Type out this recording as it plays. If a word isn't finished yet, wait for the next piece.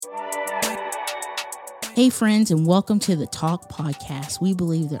Hey friends, and welcome to the Talk Podcast. We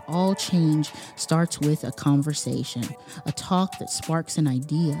believe that all change starts with a conversation, a talk that sparks an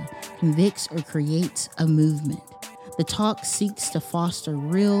idea, convicts, or creates a movement. The Talk seeks to foster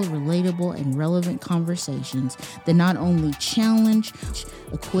real, relatable, and relevant conversations that not only challenge,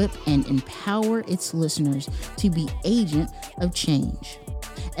 equip, and empower its listeners to be agent of change.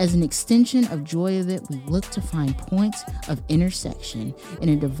 As an extension of Joy of It, we look to find points of intersection in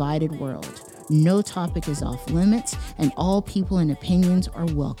a divided world. No topic is off limits, and all people and opinions are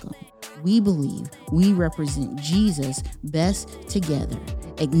welcome. We believe we represent Jesus best together,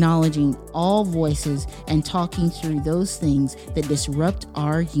 acknowledging all voices and talking through those things that disrupt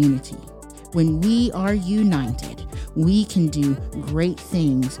our unity. When we are united, we can do great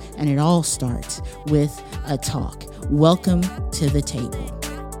things, and it all starts with a talk. Welcome to the table.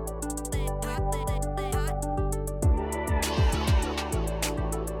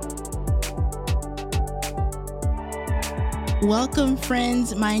 Welcome,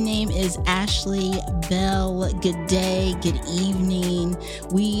 friends. My name is Ashley Bell. Good day, good evening.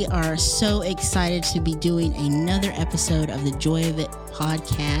 We are so excited to be doing another episode of the Joy of It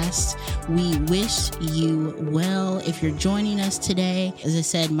podcast. We wish you well. If you're joining us today, as I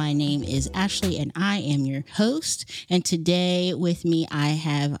said, my name is Ashley and I am your host. And today with me, I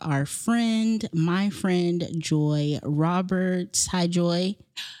have my friend, Joy Roberts. Hi, Joy.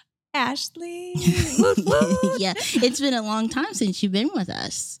 Ashley. Yeah, it's been a long time since you've been with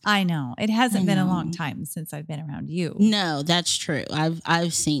us. I know. It hasn't been a long time since I've been around you. No, that's true.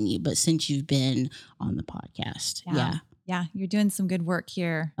 I've seen you, but since you've been on the podcast. Yeah. You're doing some good work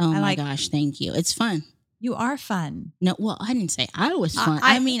here. Oh my gosh, thank you. It's fun. You are fun. No, well, I didn't say I was fun.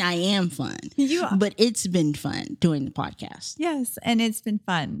 I mean, I am fun. You are. But it's been fun doing the podcast. Yes, and it's been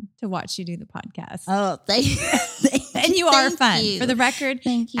fun to watch you do the podcast. Oh, thank you. And you are fun. For the record,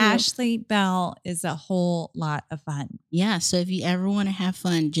 thank you. Ashley Bell is a whole lot of fun. Yeah, so if you ever want to have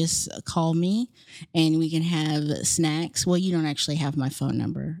fun, just call me and we can have snacks. Well, you don't actually have my phone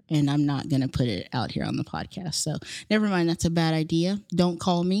number, and I'm not going to put it out here on the podcast. So never mind, that's a bad idea. Don't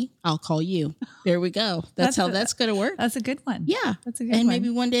call me. I'll call you. There we go. That's how that's going to work. That's a good one. Yeah. That's a good one. And maybe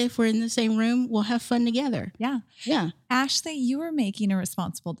one day if we're in the same room, we'll have fun together. Yeah. Yeah. Ashley, you were making a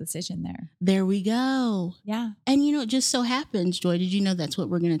responsible decision there. There we go. Yeah. And it just so happens, Joy, did you know that's what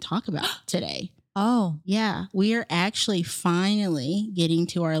we're going to talk about today? Oh. Yeah. We are actually finally getting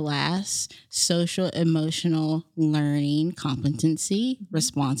to our last social emotional learning competency,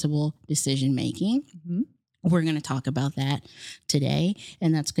 responsible decision making. Mm-hmm. We're going to talk about that today,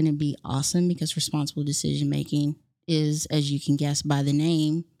 and that's going to be awesome because responsible decision making is, as you can guess by the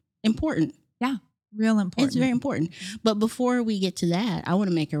name, important. Yeah, real important. It's very important. But before we get to that, I want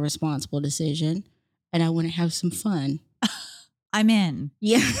to make a responsible decision, and I want to have some fun. I'm in.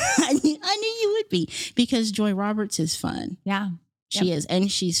 Yeah, I knew you would be because Joy Roberts is fun. Yeah. She is,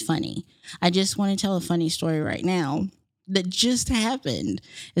 and she's funny. I just want to tell a funny story right now. That just happened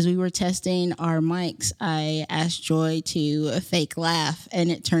as we were testing our mics. I asked Joy to fake laugh,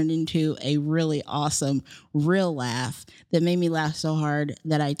 and it turned into a really awesome real laugh that made me laugh so hard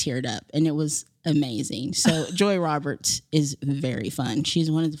that I teared up, and it was amazing. So Joy Roberts is very fun.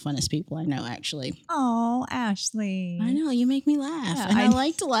 She's one of the funnest people I know, actually. Oh, Ashley. I know, you make me laugh, and I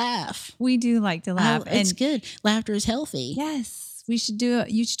like to laugh. We do like to laugh. It's good. Laughter is healthy. Yes. You should do a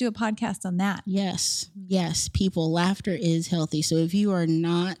podcast on that. Yes, people, laughter is healthy. So if you are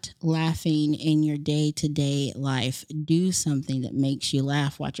not laughing in your day-to-day life, do something that makes you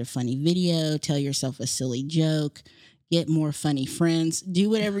laugh. Watch a funny video, tell yourself a silly joke, get more funny friends, do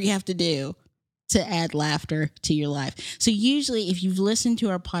whatever you have to do to add laughter to your life. So usually if you've listened to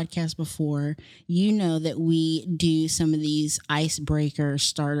our podcast before, you know that we do some of these icebreaker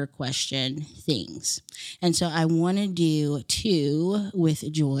starter question things. And so I want to do two with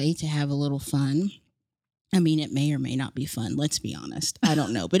Joy to have a little fun. I mean, it may or may not be fun. Let's be honest. I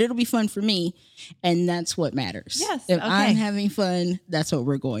don't know, but it'll be fun for me. And that's what matters. Yes. If I'm having fun, that's what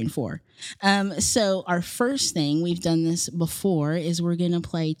we're going for. So our first thing, we've done this before, is we're going to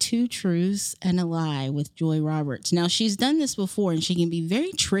play Two Truths and a Lie with Joy Roberts. Now, she's done this before and she can be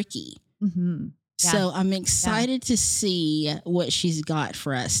very tricky. Mm-hmm. Yeah. So I'm excited to see what she's got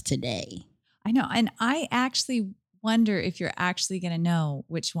for us today. I know. And I actually wonder if you're actually going to know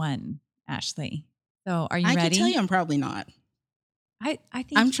which one, Ashley. So are you ready? I can tell you I'm probably not. I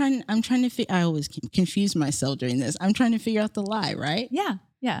think I'm trying to I always confuse myself during this. I'm trying to figure out the lie, right? Yeah.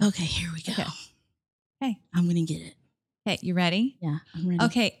 Okay, here we go. Okay. I'm going to get it. Okay, you ready? Yeah, I'm ready.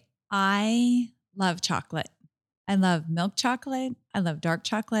 Okay, I love chocolate. I love milk chocolate. I love dark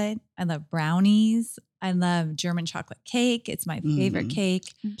chocolate. I love brownies. I love German chocolate cake. It's my favorite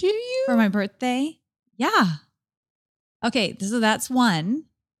cake. Do you? For my birthday. Yeah. Okay. So that's one.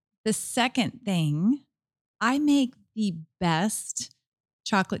 The second thing, I make the best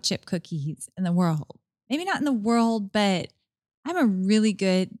chocolate chip cookies in the world. Maybe not in the world, but I'm a really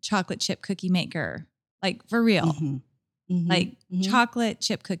good chocolate chip cookie maker. Like for real. Mm-hmm. Mm-hmm. Like chocolate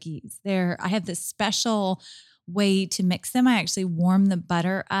chip cookies. I have this special way to mix them. I actually warm the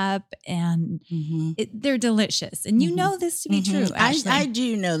butter up and they're delicious. And you know this to be true, Ashley. I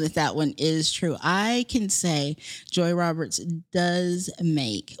do know that one is true. I can say Joy Roberts does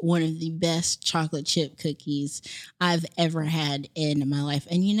make one of the best chocolate chip cookies I've ever had in my life.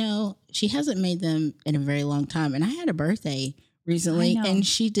 And she hasn't made them in a very long time. And I had a birthday recently and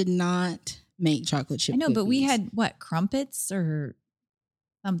she did not make chocolate chip cookies. But we had crumpets or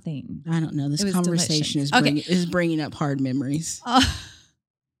something. I don't know. This conversation is bringing up hard memories.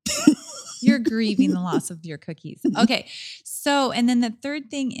 You're grieving the loss of your cookies. Okay. So, and then the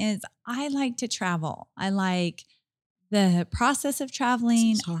third thing is I like to travel. I like the process of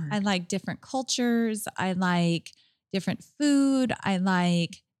traveling. I like different cultures. I like different food. I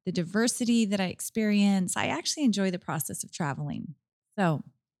like the diversity that I experience. I actually enjoy the process of traveling. So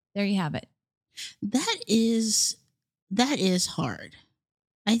there you have it. That is hard.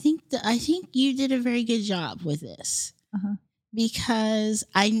 I think you did a very good job with this because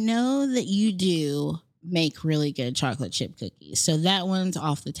I know that you do make really good chocolate chip cookies. So that one's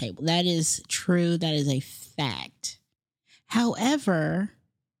off the table. That is true. That is a fact. However,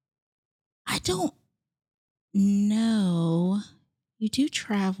 I don't know. You do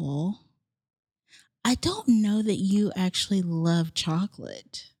travel. I don't know that you actually love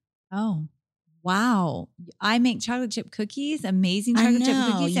chocolate. Oh. Wow. I make chocolate chip cookies, amazing chocolate chip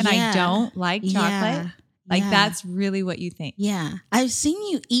cookies, and I don't like chocolate. That's really what you think. Yeah. I've seen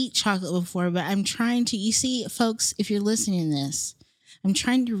you eat chocolate before, but I'm trying to, you see, folks, if you're listening to this, I'm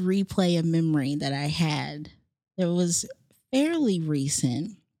trying to replay a memory that I had that was fairly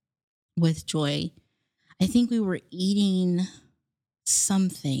recent with Joy. I think we were eating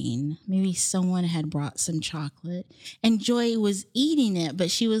something. Maybe someone had brought some chocolate and Joy was eating it, but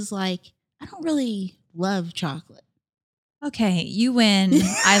she was like, I don't really love chocolate. Okay, you win.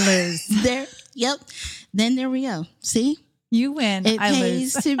 I lose. Yep. Then there we go. See? You win. It I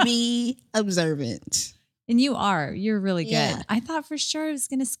pays lose. to be observant. And you are. You're really good. Yeah. I thought for sure I was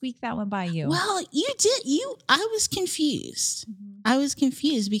going to squeak that one by you. Well, you did. I was confused. I was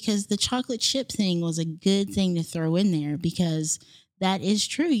confused because the chocolate chip thing was a good thing to throw in there because that is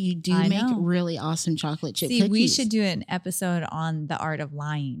true. You do make really awesome chocolate chip cookies. We should do an episode on the art of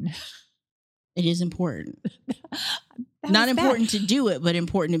lying. It is important. Not important to do it, but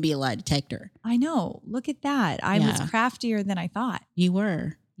important to be a lie detector. I know. Look at that. I was craftier than I thought. You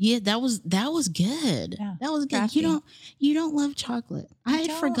were. Yeah, that was good. Yeah, that was good. Crafty. You don't love chocolate. I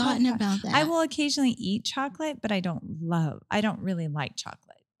had forgotten about that. I will occasionally eat chocolate, but I don't really like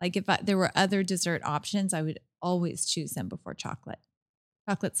chocolate. Like if there were other dessert options, I would always choose them before chocolate.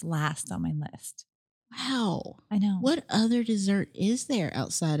 Chocolate's last on my list. Wow. I know. What other dessert is there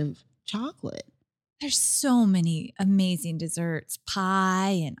outside of chocolate? There's so many amazing desserts.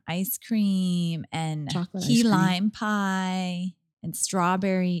 Pie and ice cream and key lime pie and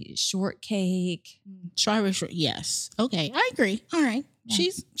strawberry shortcake. Strawberry shortcake. Yes. Okay. I agree. All right.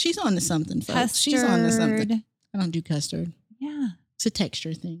 Yeah. She's on to something, folks. Custard. She's on to something. I don't do custard. Yeah. It's a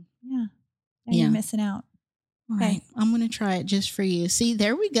texture thing. Yeah. You're missing out. All right. I'm going to try it just for you. See,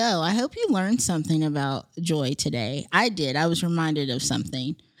 there we go. I hope you learned something about Joy today. I did. I was reminded of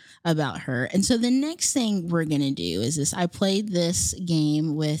something about her. And so the next thing we're going to do is this. I played this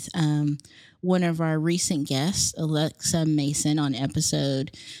game with one of our recent guests, Alexa Mason, on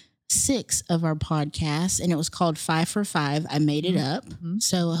episode 6 of our podcast, and it was called 5 for 5. I made it up.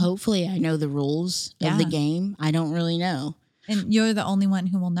 So hopefully I know the rules of the game. I don't really know. And you're the only one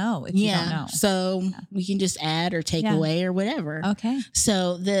who will know if you don't know. So we can just add or take away or whatever. Okay.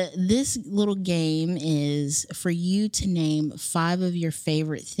 So this little game is for you to name 5 of your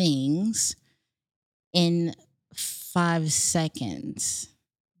favorite things in 5 seconds.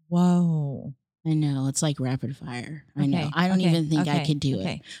 Whoa. I know. It's like rapid fire. I know. I don't even think I could do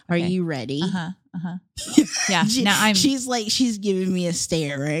it. Are you ready? Yeah. She's giving me a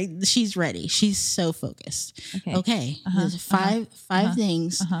stare, right? She's ready. She's so focused. Okay. There's five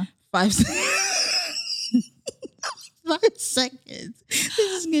things. 5 seconds. This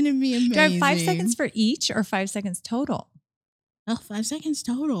is going to be amazing. Do I have 5 seconds for each or 5 seconds total? Oh, 5 seconds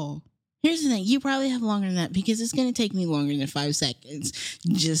total. Here's the thing. You probably have longer than that because it's going to take me longer than 5 seconds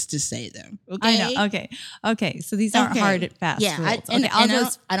just to say them. Okay. I know. Okay. So these aren't hard and fast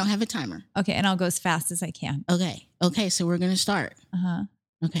rules. I don't have a timer. Okay. And I'll go as fast as I can. Okay. So we're going to start.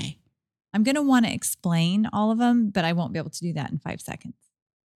 Okay. I'm going to want to explain all of them, but I won't be able to do that in 5 seconds.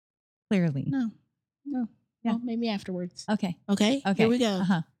 Clearly. No. Yeah. Well, maybe afterwards. Okay. Here we go.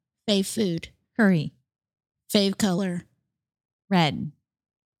 Fave food. Curry. Fave color. Red.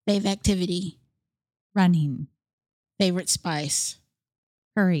 Fave activity. Running. Favorite spice.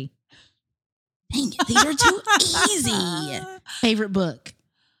 Curry. Dang it, these are too easy. Favorite book.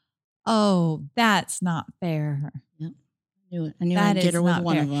 Oh, that's not fair. Yep. I knew I'd get her with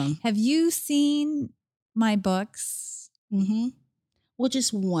one of them. Have you seen my books? Mm-hmm. Well,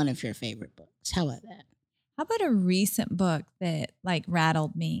 just one of your favorite books. How about that? How about a recent book that like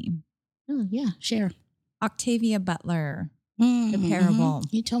rattled me? Oh, yeah. Share. Octavia Butler, The Parable.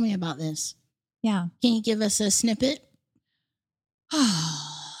 You told me about this. Yeah. Can you give us a snippet?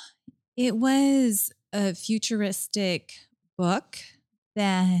 It was a futuristic book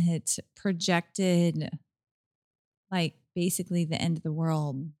that projected like basically the end of the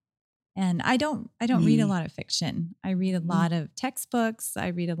world. And I don't read a lot of fiction. I read a lot of textbooks. I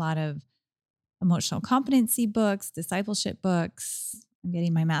read a lot of emotional competency books, discipleship books. I'm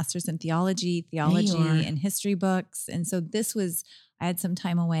getting my master's in theology and history books. And so I had some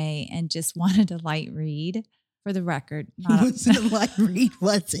time away and just wanted a light read. For the record, was it a light read?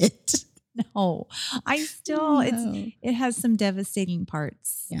 Was it? No, it has some devastating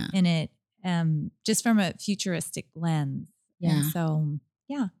parts in it, just from a futuristic lens. Yeah. And so,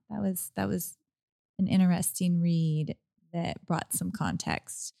 that was an interesting read that brought some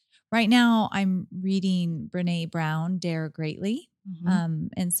context. Right now, I'm reading Brené Brown, Dare Greatly. Mm-hmm.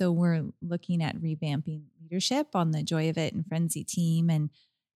 And so we're looking at revamping leadership on the Joy of It and Frenzy team. And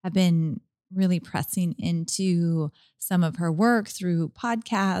I've been really pressing into some of her work through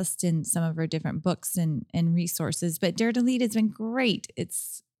podcast and some of her different books and resources. But Dare to Lead has been great.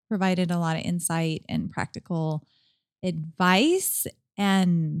 It's provided a lot of insight and practical advice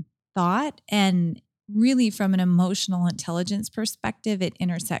and thought. And really from an emotional intelligence perspective, it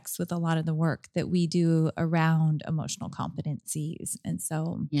intersects with a lot of the work that we do around emotional competencies. And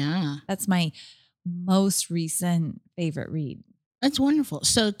so that's my most recent favorite read. That's wonderful.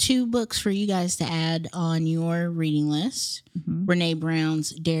 So 2 books for you guys to add on your reading list. Mm-hmm. Brené Brown's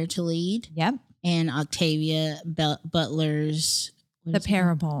Dare to Lead. Yep. And Octavia Butler's The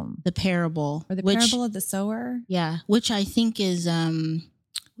Parable. The Parable. Or The Parable of the Sower. Yeah. Which I think is, what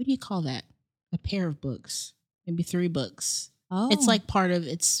do you call that? A pair of books. Maybe 3 books. Oh. It's like part of,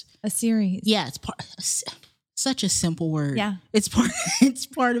 it's a series. Yeah. It's such a simple word. Yeah. It's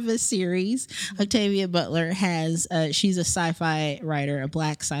part of a series. Mm-hmm. Octavia Butler has, she's a sci-fi writer, a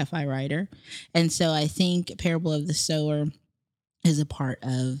Black sci-fi writer. And so I think Parable of the Sower is a part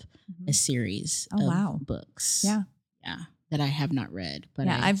of a series of books. Yeah. Yeah. That I have not read, but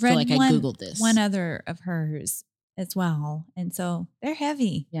I've read I Googled this. One other of hers as well. And so they're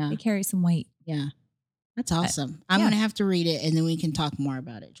heavy. Yeah. They carry some weight. Yeah. That's awesome. I'm going to have to read it and then we can talk more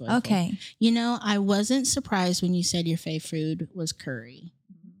about it. Joyful. Okay. You know, I wasn't surprised when you said your fave food was curry,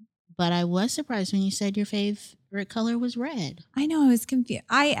 but I was surprised when you said your favorite color was red. I know. I was confused.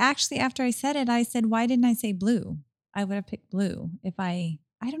 I actually, after I said it, I said, why didn't I say blue? I would have picked blue if I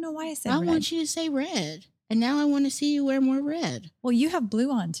don't know why I said red. I want you to say red. And now I want to see you wear more red. Well, you have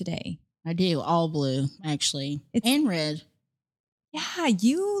blue on today. I do. All blue, actually. And red. Yeah,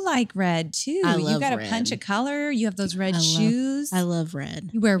 you like red too. I love you got red. a punch of color. You have those red shoes. I love red.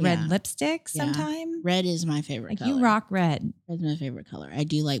 You wear red lipstick sometime. Red is my favorite color. You rock red. Red's my favorite color. I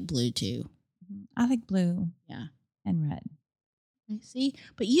do like blue too. I like blue. Yeah. And red. I see.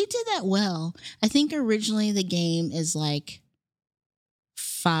 But you did that well. I think originally the game is like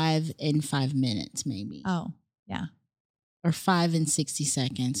 5 in 5 minutes, maybe. Oh, yeah. Or 5 in 60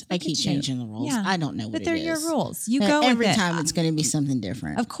 seconds. I keep changing the rules. Yeah. I don't know what but they're it is. your rules. You go every with it. time it's going to be something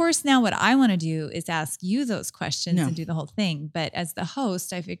different. Of course, now what I want to do is ask you those questions and do the whole thing. But as the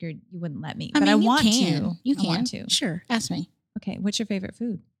host, I figured you wouldn't let me. But I want to. You can. I want to. Sure. Ask me. Okay. What's your favorite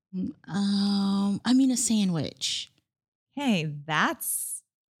food? A sandwich. Hey,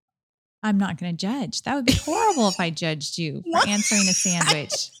 I'm not going to judge. That would be horrible if I judged you for answering a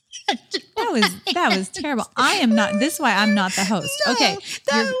sandwich. That was terrible. I am not. This is why I'm not the host. No, okay,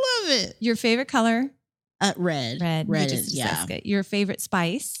 I love it. Your favorite color? Red. Red is it. Your favorite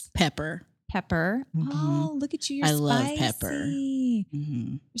spice? Pepper. Mm-hmm. Oh, look at you! You're spicy. I love pepper.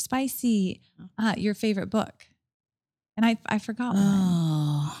 Mm-hmm. You're spicy. Your favorite book? And I forgot one.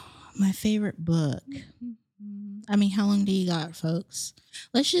 Oh, my favorite book. I mean, how long do you got, folks?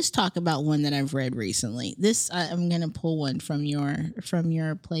 Let's just talk about one that I've read recently. I'm going to pull one from your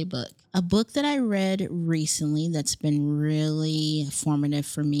playbook. A book that I read recently that's been really formative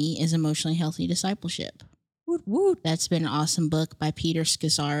for me is Emotionally Healthy Discipleship. Woot, woot. That's been an awesome book by Peter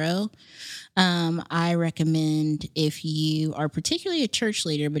Scazzaro. I recommend, if you are particularly a church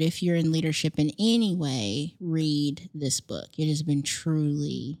leader, but if you're in leadership in any way, read this book. It has been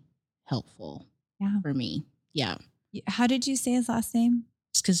truly helpful for me. Yeah. How did you say his last name?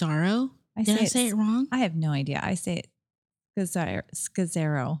 Scazzaro. Did I say it wrong? I have no idea. I say it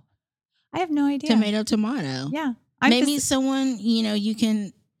Scazzaro. I have no idea. Tomato. Yeah. Maybe someone, you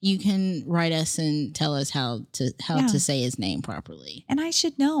can write us and tell us how to say his name properly. And I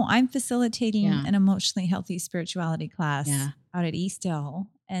should know. I'm facilitating an emotionally healthy spirituality class out at Eastdale.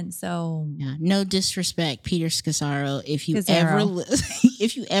 And so, no disrespect, Peter Scazzaro. If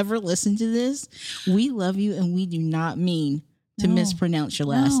you ever listen to this, we love you, and we do not mean to mispronounce your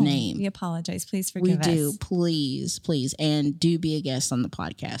last name. We apologize. Please forgive us. We do. Please. And do be a guest on the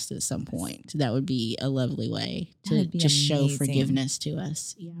podcast at some point. That would be a lovely way to just show forgiveness to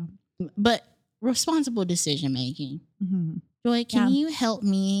us. Yeah. But responsible decision making. Mm-hmm. Joy, can you help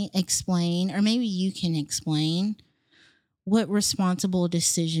me explain, or maybe you can explain what responsible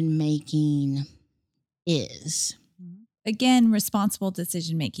decision making is? Again, responsible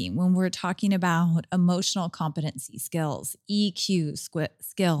decision making, when we're talking about emotional competency skills, EQ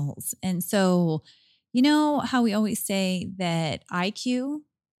skills. And so, you know how we always say that IQ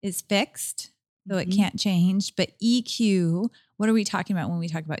is fixed, so it can't change, but EQ, what are we talking about when we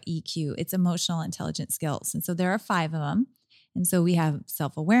talk about EQ? It's emotional intelligence skills. And so there are 5 of them. And so we have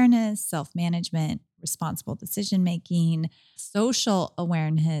self-awareness, self-management, responsible decision making, social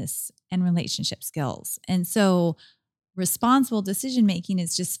awareness, and relationship skills. And so responsible decision making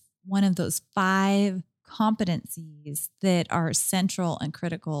is just one of those 5 competencies that are central and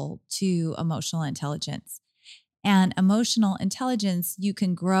critical to emotional intelligence. And emotional intelligence, you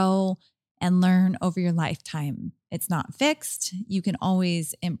can grow and learn over your lifetime. It's not fixed. You can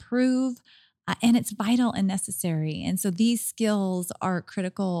always improve, and it's vital and necessary. And so these skills are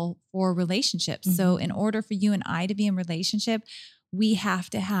critical for relationships. Mm-hmm. So in order for you and I to be in relationship, we have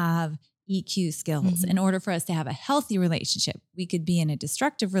to have EQ skills. Mm-hmm. In order for us to have a healthy relationship, we could be in a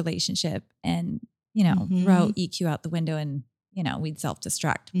destructive relationship and, throw EQ out the window and, we'd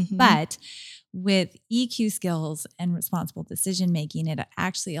self-destruct. Mm-hmm. But with EQ skills and responsible decision making, it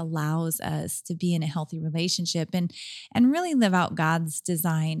actually allows us to be in a healthy relationship and really live out God's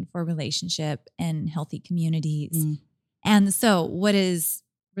design for relationship and healthy communities. Mm. And so what is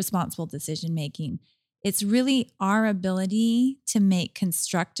responsible decision making? It's really our ability to make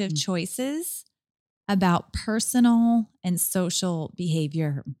constructive choices about personal and social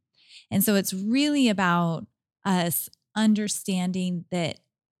behavior. And so it's really about us understanding that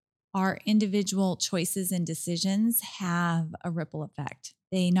our individual choices and decisions have a ripple effect.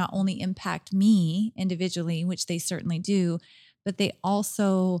 They not only impact me individually, which they certainly do, but they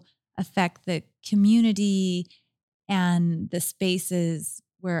also affect the community and the spaces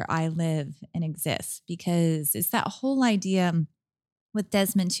where I live and exist, because it's that whole idea with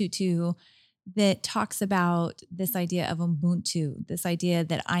Desmond Tutu that talks about this idea of Ubuntu, this idea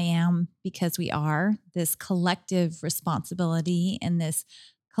that I am because we are, this collective responsibility and this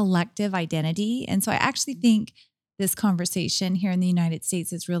collective identity. And so I actually think this conversation here in the United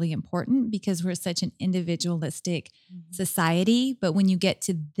States is really important because we're such an individualistic society. But when you get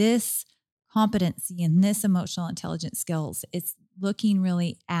to this competency and this emotional intelligence skills, it's looking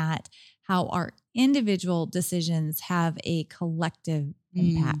really at how our individual decisions have a collective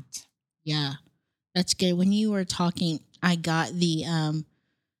impact. Yeah, that's good. When you were talking, I got the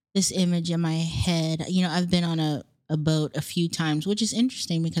this image in my head. I've been on a boat a few times, which is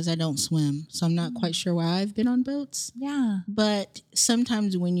interesting because I don't swim. So I'm not quite sure why I've been on boats. Yeah. But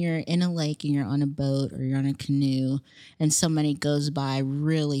sometimes when you're in a lake and you're on a boat or you're on a canoe and somebody goes by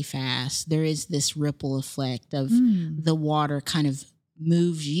really fast, there is this ripple effect of the water kind of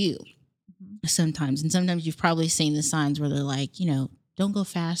moves you sometimes. And sometimes you've probably seen the signs where they're like, don't go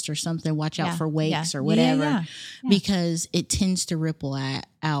fast or something. Watch out for wakes or whatever, because it tends to ripple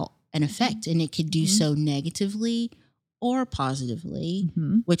out an effect, and it could do so negatively or positively,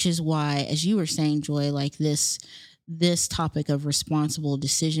 which is why, as you were saying, Joy, like this topic of responsible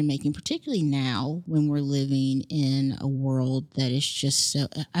decision making, particularly now when we're living in a world that is just so,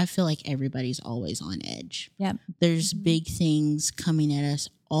 I feel like everybody's always on edge. Yep. There's big things coming at us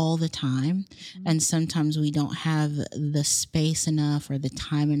all the time. And sometimes we don't have the space enough or the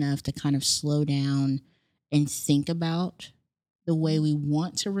time enough to kind of slow down and think about the way we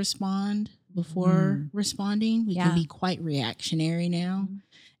want to respond before responding. We can be quite reactionary now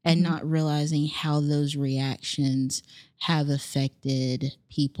and not realizing how those reactions have affected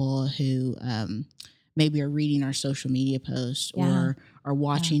people who maybe are reading our social media posts or are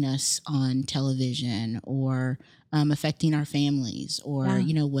watching us on television, or affecting our families, or,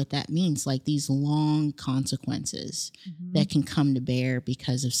 what that means, like these long consequences that can come to bear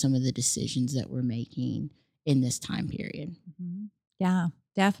because of some of the decisions that we're making in this time period. Yeah,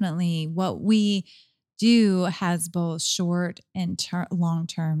 definitely. What we do has both short and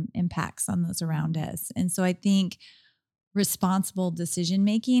long-term impacts on those around us. And so I think responsible decision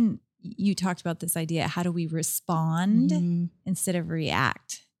making, you talked about this idea, how do we respond instead of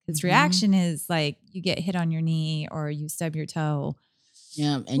react? Because reaction is like you get hit on your knee or you stub your toe.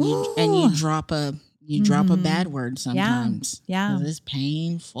 Yeah, and you drop a bad word sometimes. Yeah. Because it's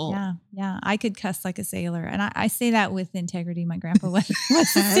painful. Yeah. I could cuss like a sailor. And I say that with integrity. My grandpa was a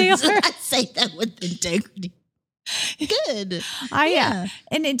sailor. I say that with integrity. Good.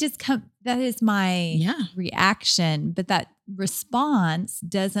 And it just that is my reaction, but that response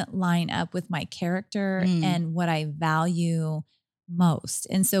doesn't line up with my character and what I value most.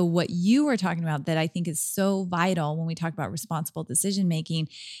 And so what you were talking about that I think is so vital when we talk about responsible decision making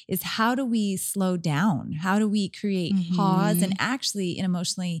is how do we slow down? How do we create pause? And actually in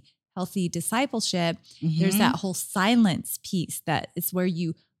emotionally healthy discipleship, there's that whole silence piece that is where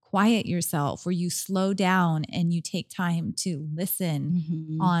you quiet yourself, where you slow down and you take time to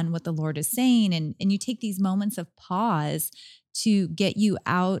listen on what the Lord is saying. And you take these moments of pause to get you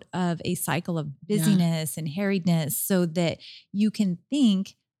out of a cycle of busyness and harriedness so that you can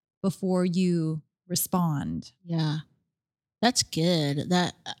think before you respond. Yeah. That's good.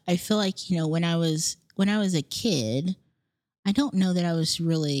 That I feel like, when I was a kid, I don't know that I was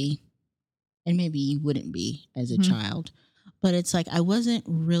really, and maybe you wouldn't be as a child, but it's like I wasn't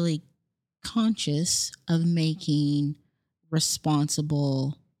really conscious of making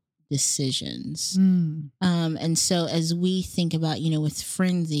responsible decisions. And so as we think about, with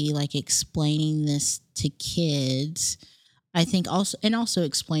Frenzy, like explaining this to kids, I think also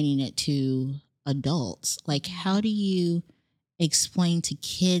explaining it to adults, like how do you explain to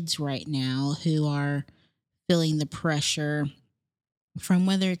kids right now who are feeling the pressure from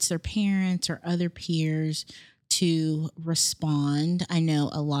whether it's their parents or other peers to respond? I know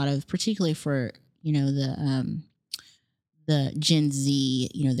a lot of, particularly for, the Gen Z,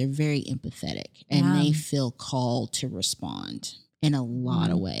 they're very empathetic and they feel called to respond in a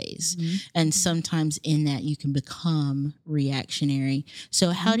lot of ways. And sometimes in that you can become reactionary. So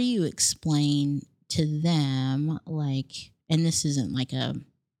how do you explain to them, like, and this isn't like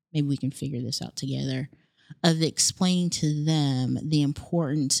maybe we can figure this out together, of explaining to them the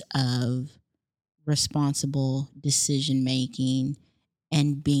importance of responsible decision making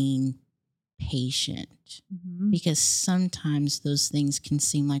and being patient, because sometimes those things can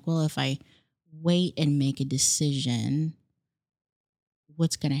seem like, well, if I wait and make a decision,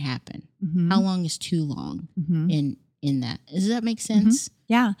 what's going to happen? How long is too long in that? Does that make sense?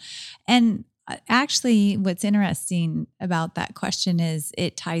 Yeah. And actually, what's interesting about that question is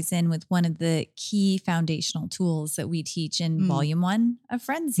it ties in with one of the key foundational tools that we teach in Volume 1 of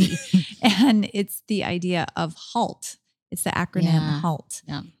Frenzy. And it's the idea of HALT. It's the acronym HALT.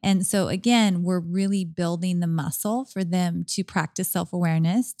 Yeah. And so again, we're really building the muscle for them to practice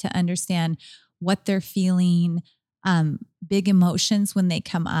self-awareness, to understand what they're feeling, big emotions when they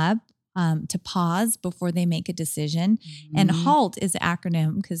come up, to pause before they make a decision. And HALT is an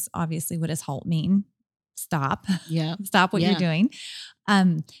acronym because obviously what does HALT mean? Stop. Yeah. Stop what you're doing.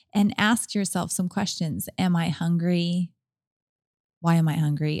 And ask yourself some questions. Am I hungry? Why am I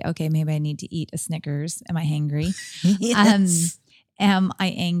hungry? Okay, maybe I need to eat a Snickers. Am I hangry? Yes. Am I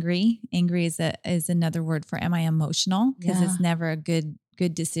angry? Angry is another word for am I emotional? Because it's never a good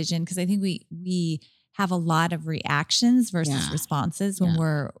decision. Because I think we have a lot of reactions versus responses when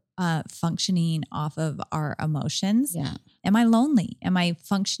we're functioning off of our emotions. Yeah. Am I lonely? Am I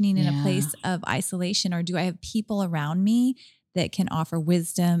functioning in a place of isolation, or do I have people around me that can offer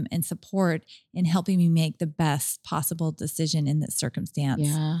wisdom and support in helping me make the best possible decision in this circumstance?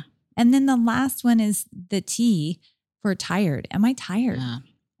 Yeah. And then the last one is the T for tired. Am I tired? Yeah.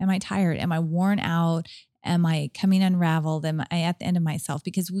 Am I tired? Am I worn out? Am I coming unraveled? Am I at the end of myself?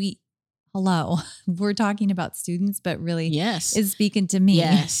 Because we're talking about students, but really is speaking to me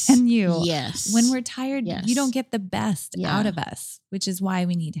and you. Yes. When we're tired, you don't get the best out of us, which is why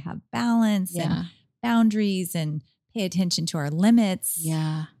we need to have balance and boundaries and pay attention to our limits.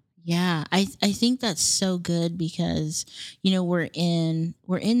 Yeah. Yeah. I think that's so good because, we're in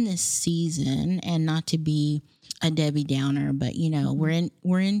this season, and not to be a Debbie Downer, but we're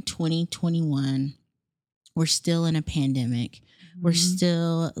in 2021. We're still in a pandemic. We're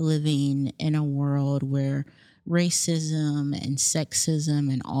still living in a world where racism and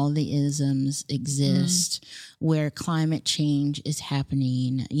sexism and all the isms exist, where climate change is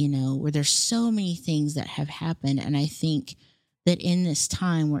happening, where there's so many things that have happened. And I think that in this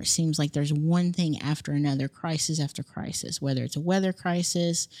time where it seems like there's one thing after another, crisis after crisis, whether it's a weather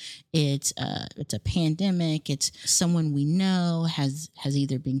crisis, it's a pandemic, it's someone we know has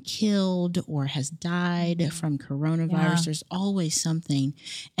either been killed or has died from coronavirus. Yeah. There's always something.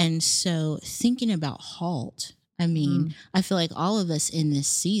 And so thinking about HALT, I mean, I feel like all of us in this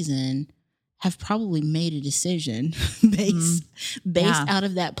season have probably made a decision based out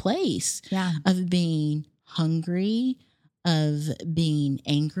of that place of being hungry, of being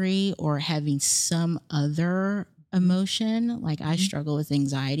angry, or having some other emotion. Like I struggle with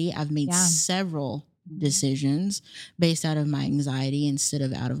anxiety. I've made several decisions based out of my anxiety instead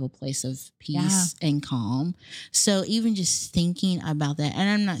of out of a place of peace and calm. So even just thinking about that, and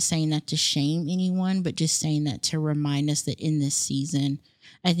I'm not saying that to shame anyone, but just saying that to remind us that in this season,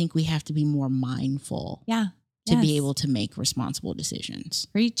 I think we have to be more mindful. To be able to make responsible decisions.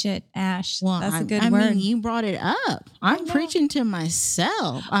 Preach it, Ash. Well, that's a good word. I mean, you brought it up. I'm preaching to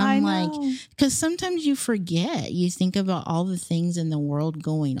myself. I'm like, because sometimes you forget. You think about all the things in the world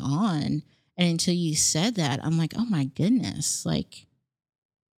going on. And until you said that, I'm like, oh my goodness. Like,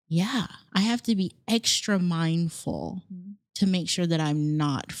 yeah, I have to be extra mindful to make sure that I'm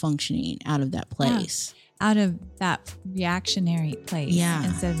not functioning out of that place. Out of that reactionary place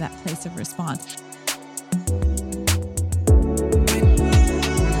instead of that place of response.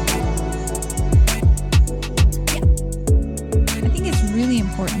 Really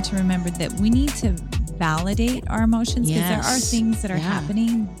important to remember that we need to validate our emotions, because there are things that are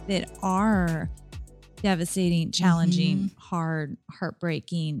happening that are devastating, challenging, hard,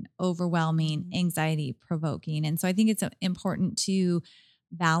 heartbreaking, overwhelming, anxiety provoking. And so I think it's important to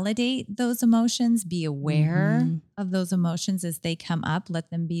validate those emotions, be aware of those emotions as they come up, let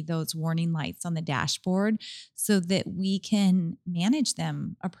them be those warning lights on the dashboard so that we can manage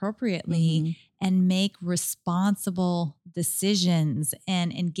them appropriately and make responsible decisions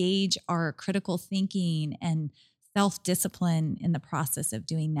and engage our critical thinking and self-discipline in the process of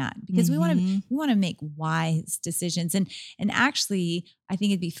doing that, because we want to make wise decisions. And actually, I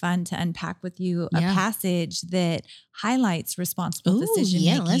think it'd be fun to unpack with you a passage that highlights responsible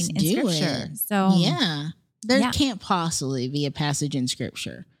decision making in Scripture. So there can't possibly be a passage in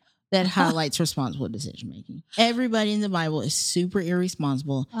Scripture that highlights responsible decision making. Everybody in the Bible is super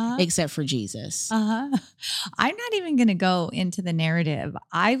irresponsible except for Jesus. I'm not even going to go into the narrative.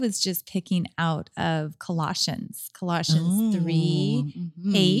 I was just picking out of Colossians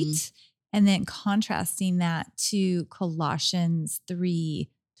 3:8, and then contrasting that to Colossians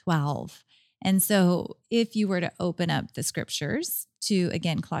 3:12. And so if you were to open up the scriptures to,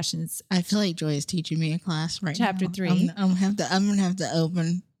 again, Colossians. I feel like Joy is teaching me a class right chapter now. 3. I'm going to have to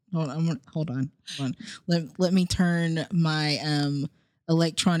open. Hold on. Let me turn my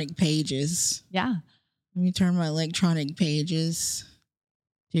electronic pages. Yeah. Let me turn my electronic pages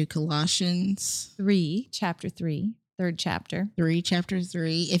to Colossians 3, chapter 3, third chapter. 3, chapter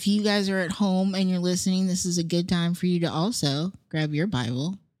 3. If you guys are at home and you're listening, this is a good time for you to also grab your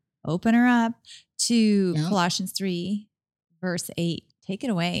Bible. Open her up to Colossians 3, verse 8. Take it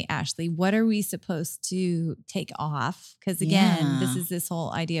away, Ashley. What are we supposed to take off? Because again, this is this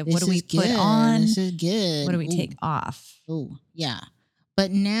whole idea of what do we put on? This is good. What do we take off? Oh, yeah.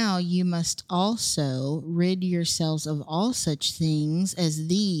 But now you must also rid yourselves of all such things as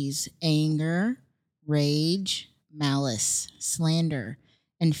these: anger, rage, malice, slander,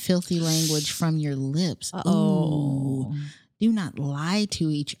 and filthy language from your lips. Ooh. Do not lie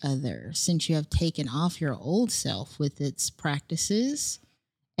to each other, since you have taken off your old self with its practices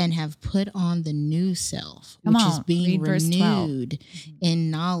and have put on the new self, which is being renewed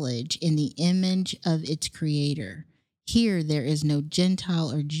in knowledge in the image of its creator. Here there is no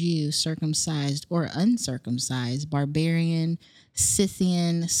Gentile or Jew, circumcised or uncircumcised, barbarian,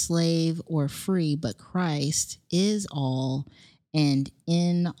 Scythian, slave or free, but Christ is all and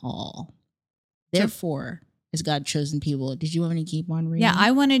in all. Therefore, is God chosen people. Did you want me to keep on reading? Yeah,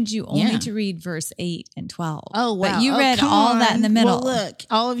 I wanted you only to read verse 8 and 12. Oh, wow. But you read all that in the middle. Well, look,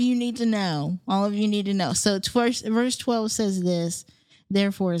 all of you need to know. So verse 12 says this: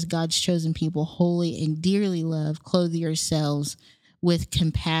 therefore, as God's chosen people, holy and dearly loved, clothe yourselves with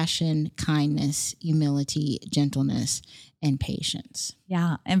compassion, kindness, humility, gentleness, and patience.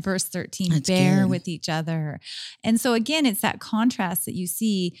 Yeah. And verse 13, bear with each other. And so again, it's that contrast that you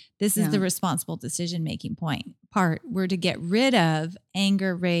see. This is the responsible decision-making part. We're to get rid of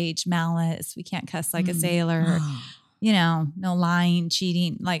anger, rage, malice. We can't cuss like a sailor. no lying,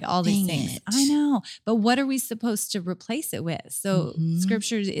 cheating, like all these things. I know. But what are we supposed to replace it with? So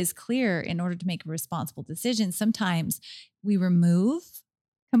scripture is clear. In order to make a responsible decision, sometimes we remove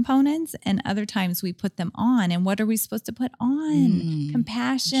components and other times we put them on. And what are we supposed to put on?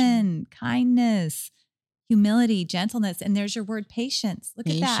 Compassion, kindness, humility, gentleness. And there's your word, patience. Look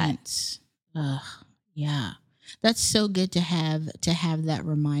at that. Yeah. That's so good to have that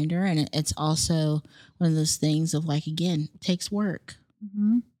reminder. And it's also one of those things of like, again, takes work.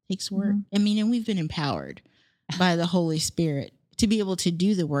 Takes work. I mean, and we've been empowered by the Holy Spirit to be able to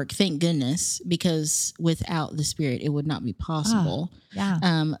do the work. Thank goodness, because without the Spirit, it would not be possible.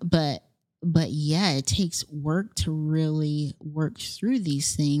 But yeah, it takes work to really work through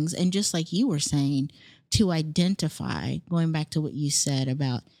these things. And just like you were saying, to identify, going back to what you said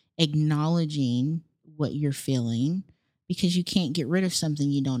about acknowledging what you're feeling, because you can't get rid of something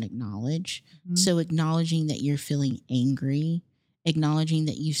you don't acknowledge. So acknowledging that you're feeling angry, acknowledging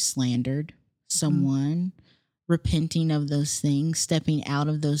that you slandered someone, repenting of those things, stepping out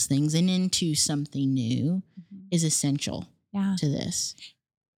of those things and into something new is essential to this.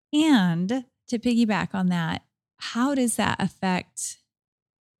 And to piggyback on that, how does that affect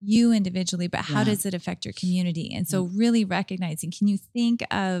you individually, but how does it affect your community? And so really recognizing, can you think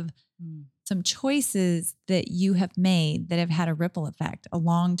of some choices that you have made that have had a ripple effect, a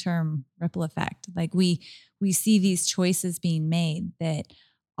long-term ripple effect? Like we see these choices being made that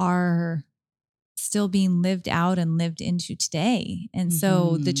are still being lived out and lived into today. And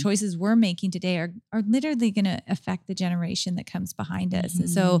so the choices we're making today are literally going to affect the generation that comes behind us. And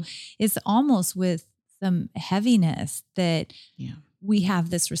so it's almost with some heaviness that we have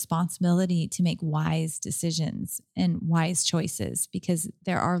this responsibility to make wise decisions and wise choices, because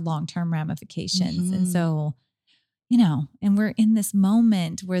there are long-term ramifications. And so, and we're in this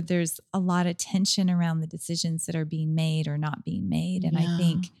moment where there's a lot of tension around the decisions that are being made or not being made. And I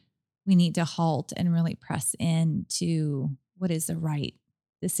think we need to halt and really press into what is the right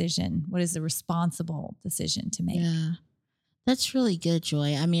decision? What is the responsible decision to make? Yeah. That's really good,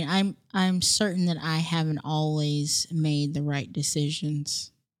 Joy. I mean, I'm certain that I haven't always made the right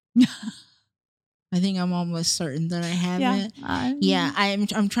decisions. I think I'm almost certain that I haven't.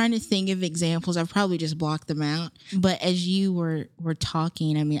 I'm trying to think of examples. I've probably just blocked them out. But as you were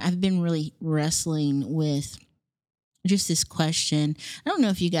talking, I mean, I've been really wrestling with just this question. I don't know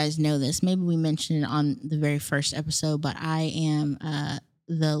if you guys know this. Maybe we mentioned it on the very first episode, but I am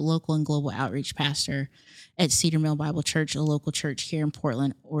the local and global outreach pastor at Cedar Mill Bible Church, a local church here in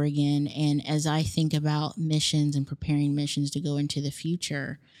Portland, Oregon. And as I think about missions and preparing missions to go into the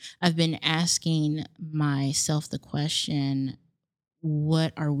future, I've been asking myself the question,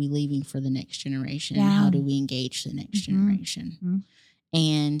 what are we leaving for the next generation? And how do we engage the next generation?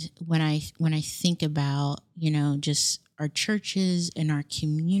 And when I think about, just our churches and our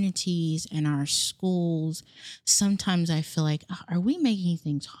communities and our schools, sometimes I feel like, are we making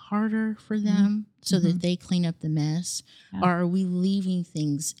things harder for them so that they clean up the mess? Or are we leaving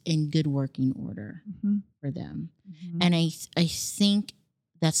things in good working order for them? And I think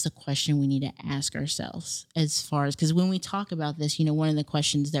that's the question we need to ask ourselves, as far as, because when we talk about this, one of the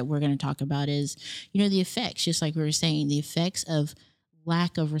questions that we're going to talk about is, the effects, just like we were saying, the effects of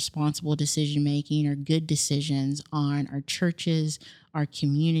lack of responsible decision-making or good decisions on our churches, our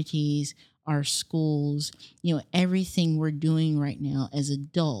communities, our schools, everything we're doing right now as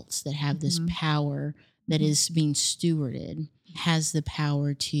adults that have this power that is being stewarded, has the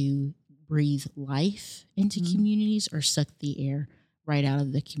power to breathe life into communities or suck the air right out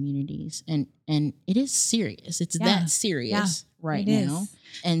of the communities. And it is serious. It's that serious right now.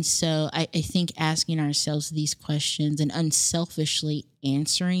 And so I think asking ourselves these questions and unselfishly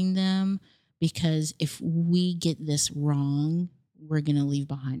answering them, because if we get this wrong, we're going to leave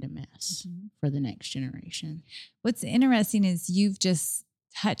behind a mess for the next generation. What's interesting is you've just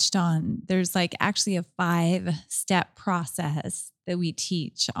touched on, there's like actually a 5-step process that we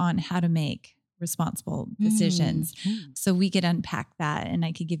teach on how to make responsible decisions. So we could unpack that, and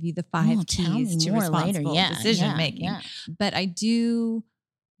I could give you the 5 keys to responsible decision making. But I do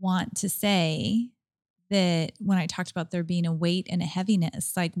want to say that when I talked about there being a weight and a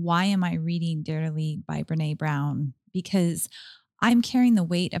heaviness, like, why am I reading Dare to Lead by Brene Brown? Because I'm carrying the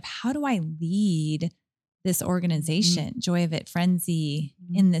weight of, how do I lead this organization, Joy of It Frenzy,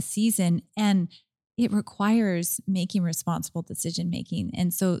 in this season? And it requires making responsible decision making.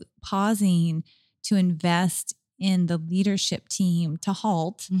 And so pausing to invest in the leadership team to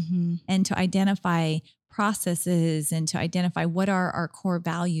halt and to identify processes and to identify what are our core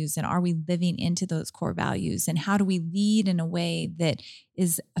values and are we living into those core values and how do we lead in a way that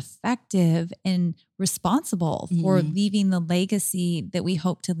is effective and responsible for leaving the legacy that we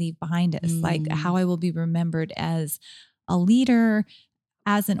hope to leave behind us, like how I will be remembered as a leader,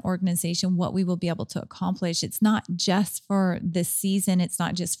 as an organization, what we will be able to accomplish. It's not just for this season. It's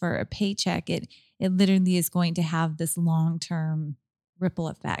not just for a paycheck. It literally is going to have this long-term ripple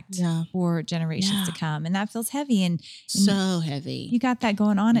effect for generations to come. And that feels heavy and so heavy. You got that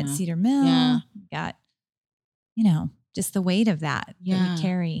going on at Cedar Mill. You got, just the weight of that that we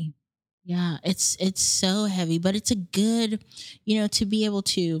carry. Yeah. It's so heavy, but it's a good, to be able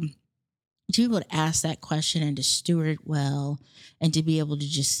to ask that question and to steward well and to be able to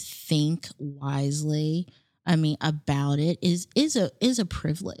just think wisely, about it is a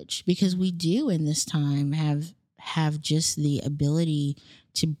privilege, because we do in this time have just the ability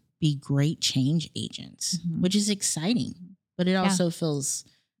to be great change agents, which is exciting, but it also feels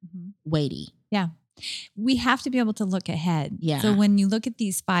weighty. Yeah. We have to be able to look ahead. Yeah. So when you look at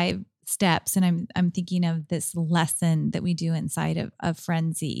these 5 steps, and I'm thinking of this lesson that we do inside of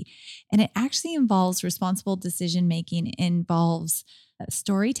Frenzy, and it actually involves responsible decision making, involves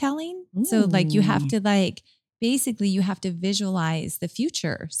storytelling. Ooh. So like you have to basically you have to visualize the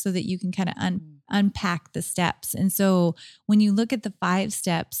future so that you can kind of unpack the steps. And so when you look at the 5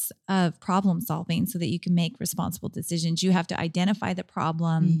 steps of problem solving so that you can make responsible decisions, you have to identify the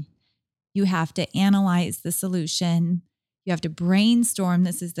problem. You have to analyze the solution. You have to brainstorm.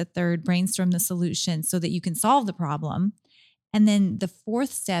 This is the 3rd, brainstorm the solution so that you can solve the problem. And then the 4th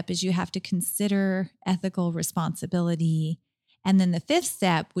step is you have to consider ethical responsibility. And then the 5th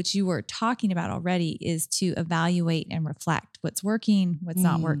step, which you were talking about already, is to evaluate and reflect what's working, what's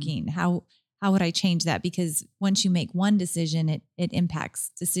not working. How would I change that? Because once you make one decision, it impacts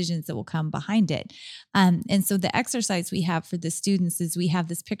decisions that will come behind it. And so the exercise we have for the students is we have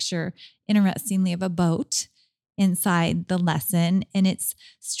this picture, interestingly, of a boat inside the lesson, and it's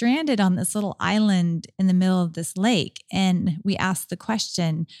stranded on this little island in the middle of this lake. And we ask the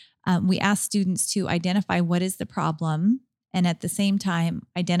question, we ask students to identify what is the problem, and at the same time,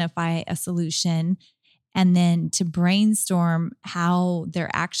 identify a solution, and then to brainstorm how their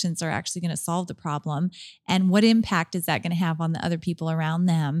actions are actually going to solve the problem and what impact is that going to have on the other people around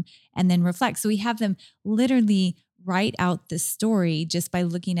them, and then reflect. So we have them literally write out this story just by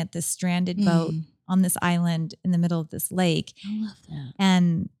looking at this stranded boat on this island in the middle of this lake. I love that.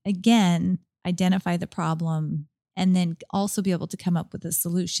 And again, identify the problem and then also be able to come up with a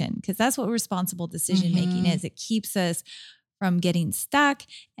solution, because that's what responsible decision making is. It keeps us from getting stuck,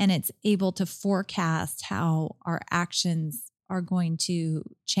 and it's able to forecast how our actions are going to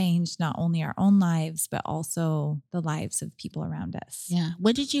change not only our own lives, but also the lives of people around us. Yeah.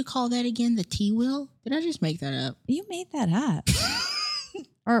 What did you call that again? The T-wheel? Did I just make that up? You made that up.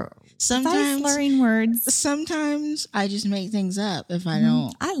 Or sometimes slurring words. Sometimes I just make things up if I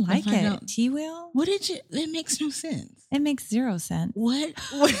don't. I like it. T-wheel? What did you? It makes no sense. It makes 0 sense. What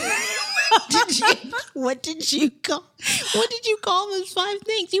did you call those 5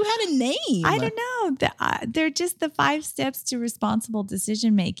 things? You had a name. I don't know. They're just the 5 steps to responsible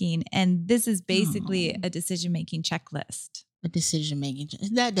decision making, and this is basically a decision making checklist. A decision making.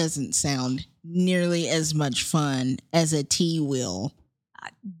 That doesn't sound nearly as much fun as a T-wheel.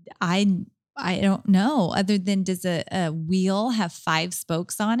 I don't know, other than does a wheel have 5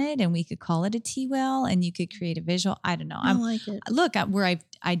 spokes on it and we could call it a T-wheel and you could create a visual. I don't know. I like it. Look, I've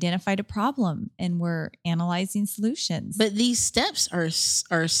identified a problem and we're analyzing solutions. But these steps are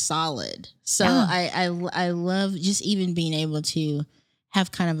solid. So I love just even being able to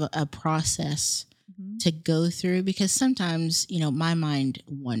have kind of a process to go through, because sometimes, my mind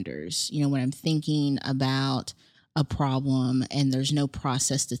wanders, when I'm thinking about a problem and there's no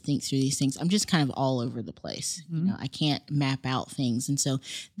process to think through these things. I'm just kind of all over the place. I can't map out things. And so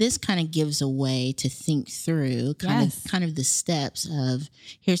this kind of gives a way to think through kind of the steps of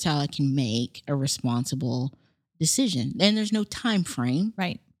here's how I can make a responsible decision. And there's no time frame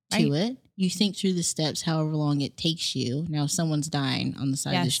to it. You think through the steps, however long it takes you. Now, if someone's dying on the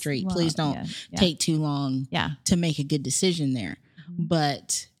side of the street, please don't take too long to make a good decision there.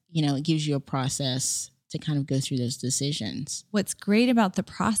 But, it gives you a process to kind of go through those decisions. What's great about the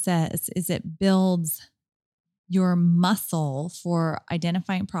process is it builds your muscle for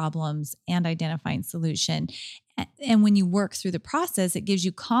identifying problems and identifying solution. And when you work through the process, it gives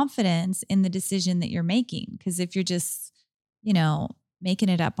you confidence in the decision that you're making. Because if you're just, making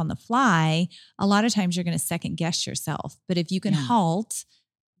it up on the fly, a lot of times you're going to second guess yourself. But if you can halt,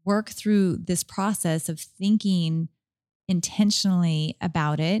 work through this process of thinking intentionally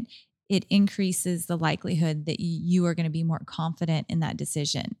about it, it increases the likelihood that you are going to be more confident in that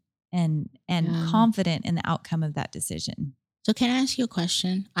decision and confident in the outcome of that decision. So can I ask you a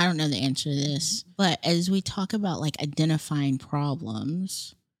question? I don't know the answer to this, but as we talk about like identifying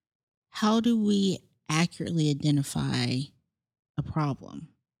problems, how do we accurately identify a problem?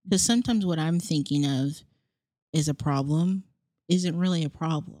 Because sometimes what I'm thinking of is a problem isn't really a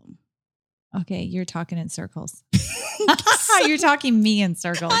problem. Okay, you're talking in circles. You're talking me in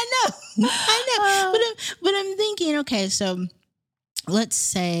circles. I know. But I'm thinking, okay, so let's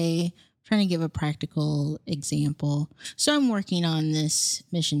say, trying to give a practical example. So I'm working on this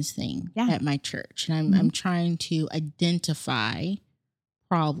missions thing at my church, and I'm trying to identify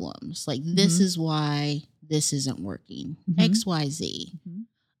problems. Like, this is why this isn't working, X, Y, Z.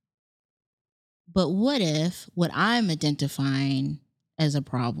 But what if what I'm identifying as a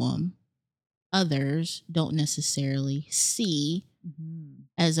problem, others don't necessarily see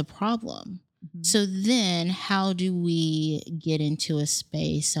as a problem? So then how do we get into a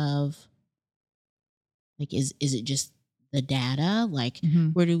space of like, is it just the data? Like,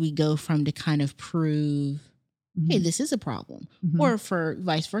 where do we go from to kind of prove, hey, this is a problem? Or for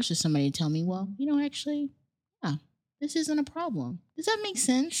vice versa, somebody tell me, well, actually, this isn't a problem. Does that make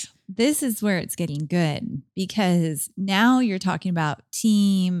sense? This is where it's getting good, because now you're talking about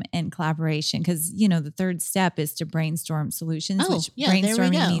team and collaboration, because, the third step is to brainstorm solutions, which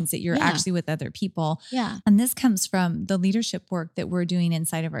brainstorming means that you're actually with other people. Yeah. And this comes from the leadership work that we're doing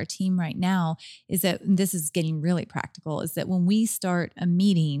inside of our team right now, is that this is getting really practical, is that when we start a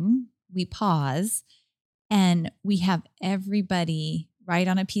meeting, we pause and we have everybody write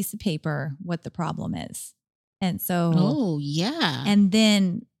on a piece of paper what the problem is. And so, and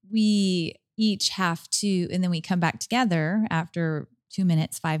then we each have to, and then we come back together after 2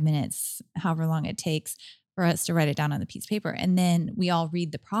 minutes, 5 minutes, however long it takes for us to write it down on the piece of paper. And then we all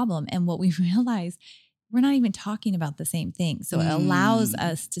read the problem. And what we realize, we're not even talking about the same thing. So it allows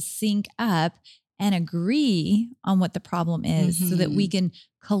us to sync up and agree on what the problem is so that we can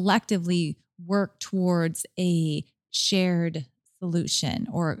collectively work towards a shared solution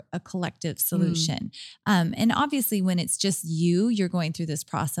or a collective solution. And obviously when it's just you're going through this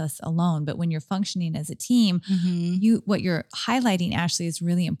process alone, but when you're functioning as a team, what you're highlighting, Ashley, is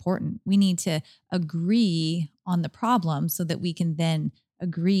really important. We need to agree on the problem so that we can then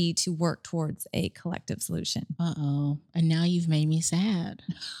agree to work towards a collective solution. And now you've made me sad.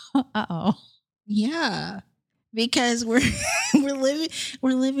 Yeah. Because we're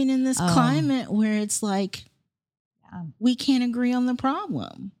living in this climate where it's like, we can't agree on the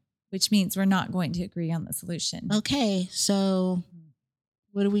problem, which means we're not going to agree on the solution. Okay, so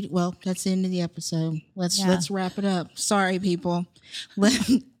what do we? Well, that's the end of the episode. Let's wrap it up. Sorry, people,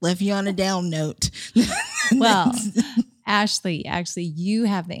 left you on a down note. Well, Ashley, actually, you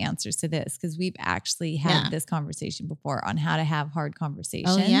have the answers to this, because we've actually had this conversation before on how to have hard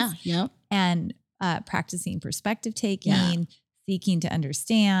conversations. Oh yeah, and practicing perspective taking. Seeking to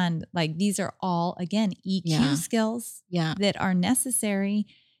understand, like, these are all, again, EQ skills that are necessary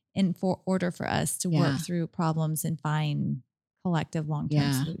for order for us to work through problems and find collective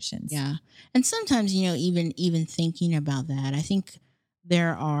long-term solutions. Yeah. And sometimes, even thinking about that, I think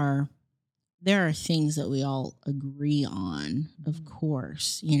there are things that we all agree on, of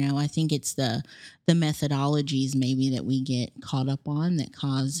course. I think it's the methodologies maybe that we get caught up on that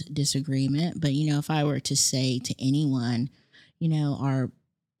cause disagreement. But, if I were to say to anyone,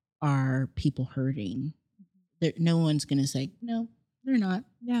 are people hurting? No one's going to say, no, they're not.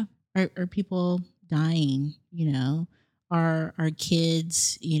 Yeah. Are people dying? Are our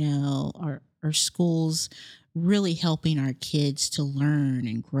kids, are schools really helping our kids to learn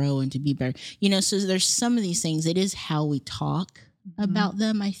and grow and to be better? So there's some of these things. It is how we talk about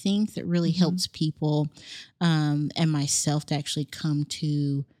them, I think, that really helps people and myself to actually come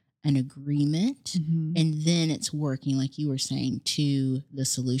to an agreement, and then it's working, like you were saying, to the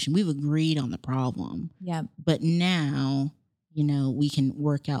solution. We've agreed on the problem, but now we can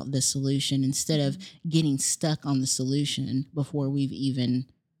work out the solution instead of getting stuck on the solution before we've even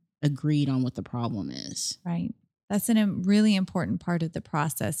agreed on what the problem is. Right. That's a really important part of the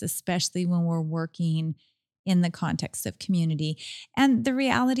process, especially when we're working in the context of community. And the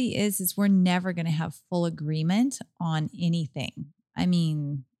reality is we're never going to have full agreement on anything. I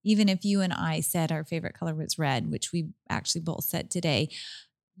mean, even if you and I said our favorite color was red, which we actually both said today,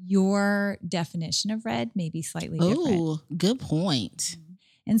 your definition of red may be slightly different. Oh, good point.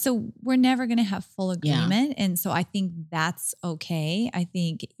 And so we're never going to have full agreement. And so I think that's okay. I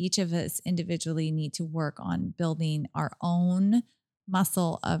think each of us individually need to work on building our own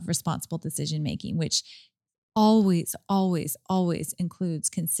muscle of responsible decision making, which always, always, always includes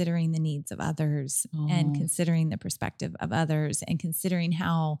considering the needs of others and considering the perspective of others and considering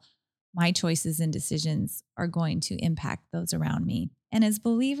how my choices and decisions are going to impact those around me. And as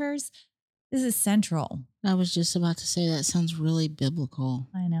believers, this is central. I was just about to say that sounds really biblical.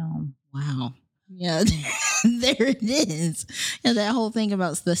 I know. Wow. Yeah, there it is. And that whole thing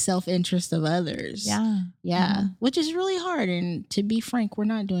about the self-interest of others. Yeah. Yeah. Which is really hard. And to be frank, we're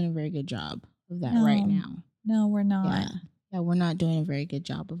not doing a very good job of that right now. No, we're not. Yeah, we're not doing a very good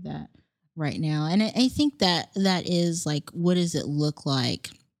job of that right now. And I think that is like, what does it look like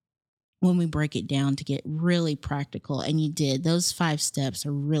when we break it down to get really practical? And you did. Those 5 steps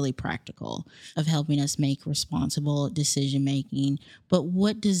are really practical of helping us make responsible decision making. But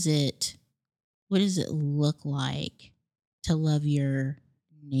what does it look like to love your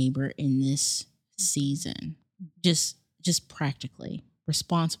neighbor in this season? Just practically,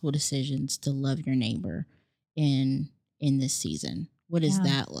 responsible decisions to love your neighbor in this season. What does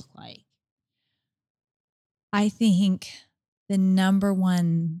that look like? I think the number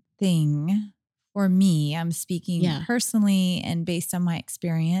one thing for me, I'm speaking personally and based on my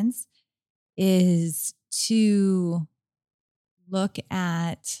experience, is to look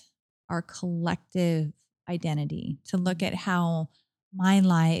at our collective identity, to look at how my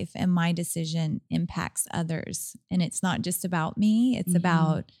life and my decision impacts others. And it's not just about me, it's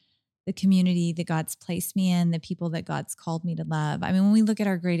about the community that God's placed me in, the people that God's called me to love. I mean, when we look at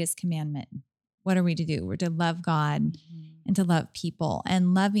our greatest commandment, what are we to do? We're to love God and to love people.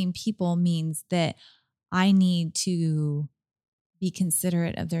 And loving people means that I need to be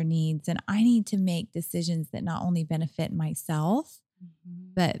considerate of their needs, and I need to make decisions that not only benefit myself,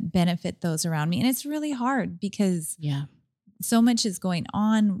 but benefit those around me. And it's really hard because so much is going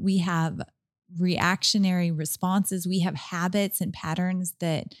on. We have reactionary responses. We have habits and patterns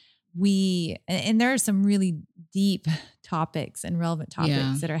that and there are some really deep topics and relevant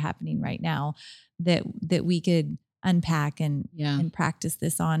topics that are happening right now that we could unpack and practice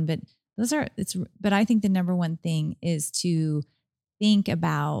this on. But but I think the number one thing is to think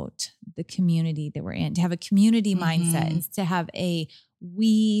about the community that we're in, to have a community mindset, and to have a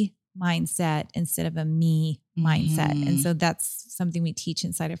we mindset instead of a me mindset. And so that's something we teach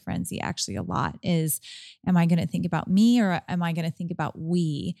inside of Frenzy actually a lot is, am I going to think about me or am I going to think about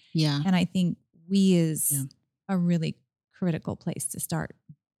we? Yeah. And I think we is a really critical place to start.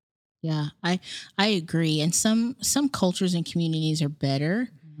 Yeah, I agree. And some cultures and communities are better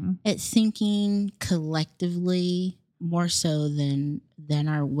at thinking collectively more so than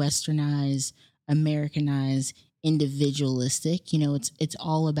our westernized, Americanized, individualistic. You know, it's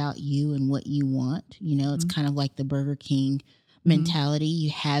all about you and what you want. You know, it's kind of like the Burger King mentality.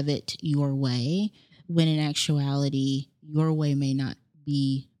 You have it your way, when in actuality, your way may not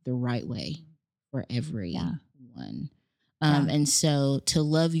be the right way for everyone. And so to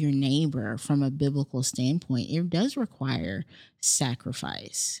love your neighbor from a biblical standpoint, it does require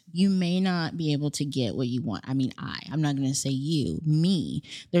sacrifice. You may not be able to get what you want. I mean, I'm not going to say you, me.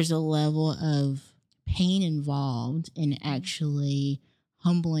 There's a level of pain involved in actually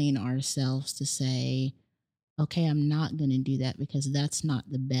humbling ourselves to say, okay, I'm not going to do that because that's not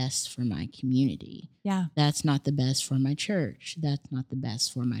the best for my community. Yeah. That's not the best for my church. That's not the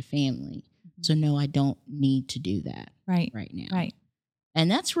best for my family. So no, I don't need to do that right now. Right. And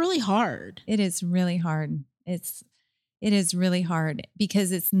that's really hard. It is really hard. It is really hard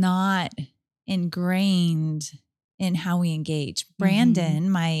because it's not ingrained in how we engage. Brandon,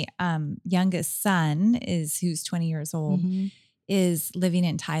 my youngest son who's 20 years old, is living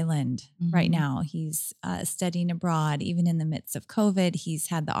in Thailand right now. He's studying abroad, even in the midst of COVID. He's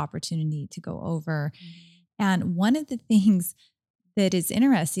had the opportunity to go over. And one of the things that is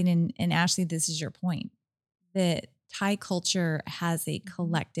interesting, and Ashley, this is your point, that Thai culture has a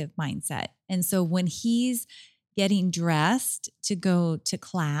collective mindset. And so when he's getting dressed to go to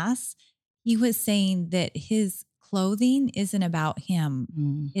class, he was saying that his clothing isn't about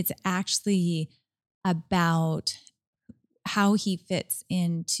him. It's actually about how he fits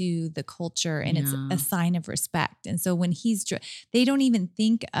into the culture, and it's a sign of respect. And so when they don't even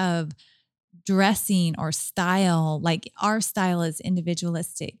think of dressing or style, like our style is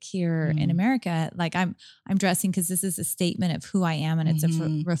individualistic here in America. Like I'm dressing because this is a statement of who I am, and it's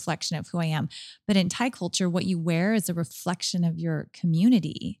a reflection of who I am. But in Thai culture, what you wear is a reflection of your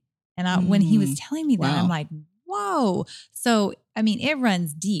community. And when he was telling me that, I'm like, whoa. So, I mean, it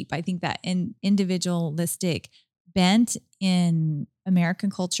runs deep. I think that individualistic bent in American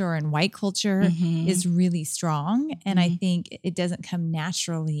culture or in white culture is really strong. And I think it doesn't come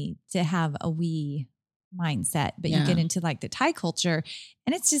naturally to have a we mindset, but you get into like the Thai culture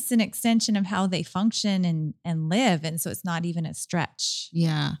and it's just an extension of how they function and live. And so it's not even a stretch.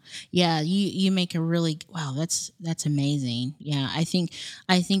 Yeah. Yeah. You make a really, wow, that's amazing. Yeah. I think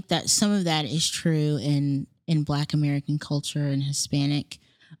that some of that is true in Black American culture and Hispanic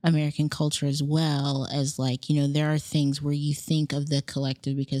American culture, as well as, like, there are things where you think of the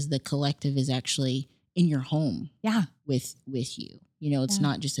collective because the collective is actually in your home. Yeah. With you, it's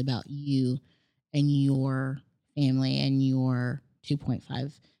not just about you and your family and your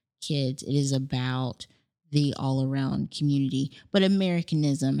 2.5 kids. It is about the all around community. But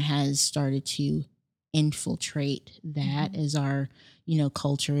Americanism has started to infiltrate that as our,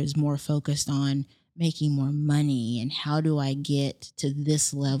 culture is more focused on making more money and how do I get to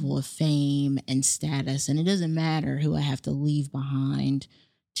this level of fame and status. And it doesn't matter who I have to leave behind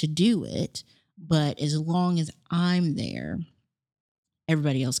to do it. But as long as I'm there,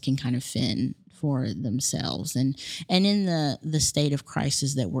 everybody else can kind of fend for themselves. And in the state of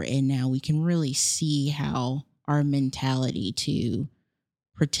crisis that we're in now, we can really see how our mentality to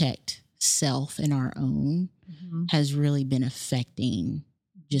protect self and our own has really been affecting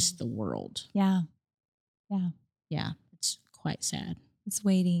just the world. Yeah. Yeah. Yeah. It's quite sad. It's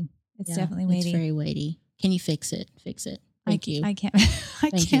weighty. It's definitely weighty. It's very weighty. Can you fix it? Fix it. Thank you. I can't.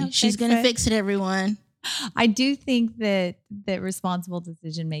 Thank you. She's going to fix it, everyone. I do think that responsible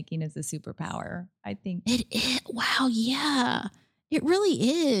decision making is a superpower. I think it is. Wow. Yeah, it really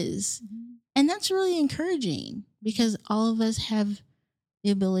is. And that's really encouraging because all of us have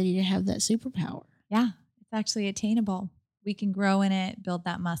the ability to have that superpower. Yeah. It's actually attainable. We can grow in it, build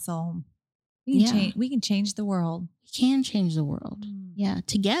that muscle. We can change the world. We can change the world. Yeah.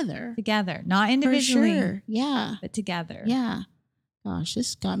 Together, not individually. For sure. Yeah. But together. Yeah. Gosh,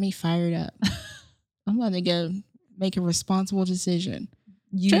 this got me fired up. I'm going to go make a responsible decision.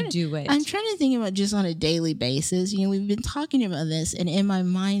 Do it. I'm trying to think about just on a daily basis. We've been talking about this, and in my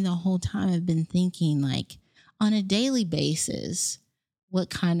mind the whole time I've been thinking, like, on a daily basis, what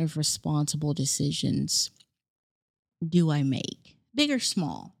kind of responsible decisions do I make? Big or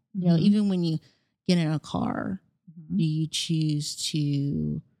small? Even when you get in a car, do you choose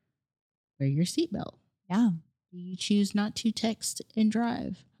to wear your seatbelt? Yeah. Do you choose not to text and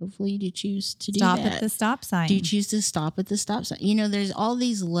drive? Hopefully you do choose to stop do that. At the stop sign. Do you choose to stop at the stop sign? There's all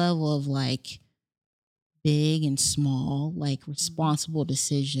these level of, like, big and small, like, responsible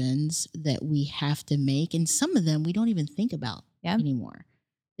decisions that we have to make. And some of them we don't even think about anymore.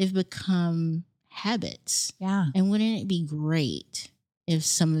 They've become habits. Yeah. And wouldn't it be great if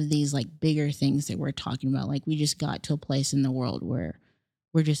some of these, like, bigger things that we're talking about, like, we just got to a place in the world where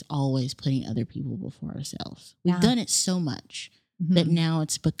we're just always putting other people before ourselves. We've done it so much that now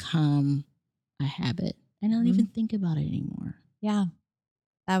it's become a habit. And I don't even think about it anymore. Yeah.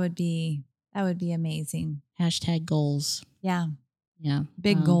 That would be amazing. Hashtag goals. Yeah. Yeah.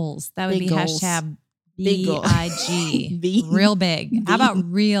 Big goals. That would be goals. Hashtag BIG. Real big. How about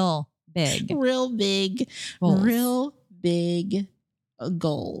real big? Real big. Goals. Real big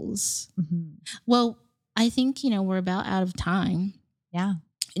goals. Well, I think, we're about out of time. Yeah.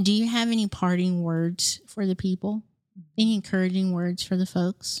 Do you have any parting words for the people? Any encouraging words for the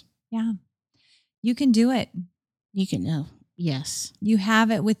folks? Yeah. You can do it. You can know. Yes. You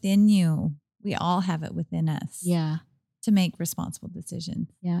have it within you. We all have it within us. Yeah. To make responsible decisions.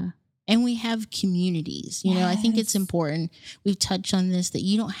 Yeah. And we have communities. I think it's important. We've touched on this, that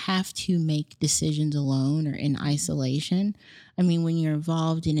you don't have to make decisions alone or in isolation. I mean, when you're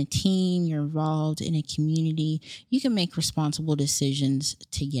involved in a team, you're involved in a community, you can make responsible decisions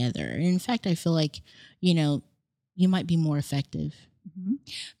together. And in fact, I feel like, you might be more effective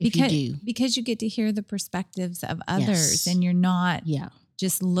if you do. Because you get to hear the perspectives of others and you're not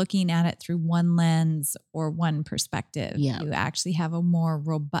just looking at it through one lens or one perspective. Yeah. You actually have a more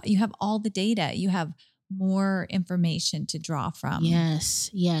robust, you have all the data, you have more information to draw from. Yes.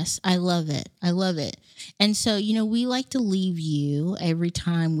 I love it. And so, we like to leave you every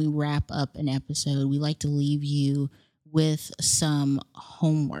time we wrap up an episode, we like to leave you with some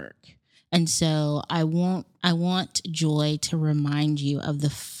homework. And so I want Joy to remind you of the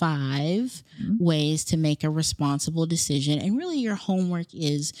 5 ways to make a responsible decision. And really your homework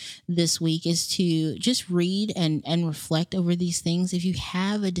this week is to just read and reflect over these things. If you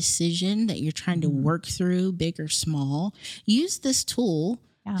have a decision that you're trying to work through, big or small, use this tool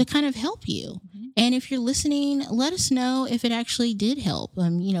to kind of help you. And if you're listening, let us know if it actually did help.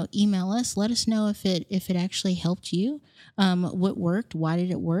 Email us, let us know if it actually helped you. What worked? Why did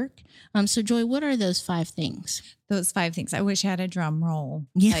it work? So Joy, what are those 5 things? Those 5 things. I wish I had a drum roll.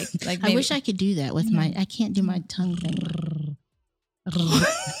 Yeah. Like maybe, I wish I could do that with I can't do my tongue thing.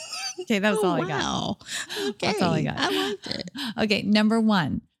 Okay, that was all I got. Wow. Okay. That's all I got. I liked it. Okay, number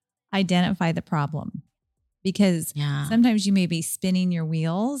 1, identify the problem. Because sometimes you may be spinning your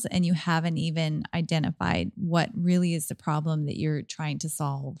wheels and you haven't even identified what really is the problem that you're trying to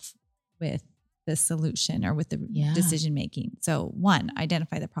solve with the solution or with the decision making. So 1,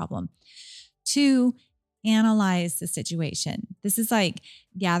 identify the problem. 2, analyze the situation. This is like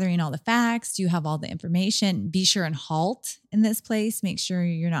gathering all the facts. Do you have all the information? Be sure and halt in this place. Make sure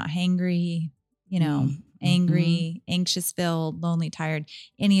you're not hangry, angry, anxious filled, lonely, tired,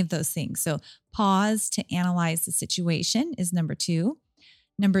 any of those things. So pause to analyze the situation is number 2.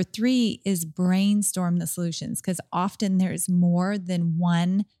 Number 3 is brainstorm the solutions, because often there's more than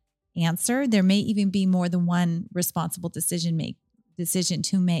one answer. There may even be more than one responsible decision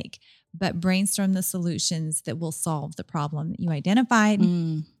to make, but brainstorm the solutions that will solve the problem that you identified.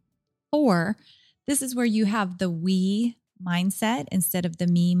 4, this is where you have the we mindset instead of the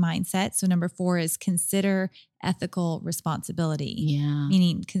me mindset. So number 4 is consider ethical responsibility,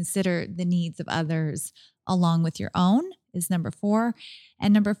 meaning consider the needs of others along with your own is number 4.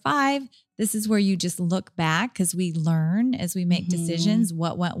 And number 5, this is where you just look back, because we learn as we make decisions,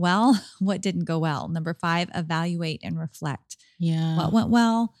 what went well, what didn't go well. Number 5, evaluate and reflect. What went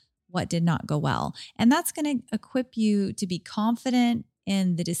well, what did not go well. And that's going to equip you to be confident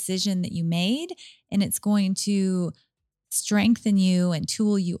in the decision that you made. And it's going to strengthen you and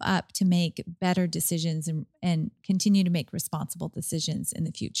tool you up to make better decisions and continue to make responsible decisions in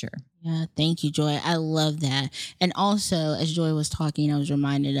the future. Yeah. Thank you, Joy. I love that. And also, as Joy was talking, I was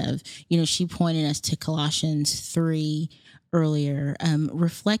reminded of, she pointed us to Colossians 3 earlier.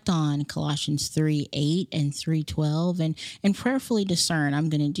 Reflect on Colossians 3:8 and 3:12 and prayerfully discern. I'm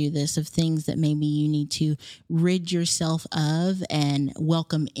going to do this of things that maybe you need to rid yourself of and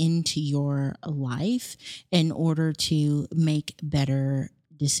welcome into your life in order to make better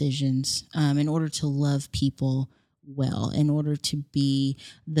decisions, in order to love people well, in order to be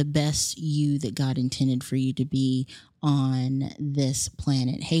the best you that God intended for you to be on this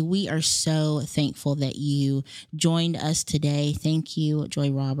planet. Hey, we are so thankful that you joined us today. Thank you,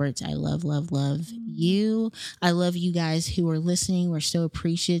 Joy Roberts. I love you. I love you guys who are listening. We're so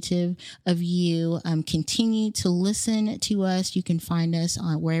appreciative of you. Continue to listen to us. You can find us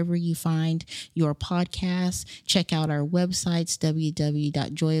on wherever you find your podcasts. Check out our websites,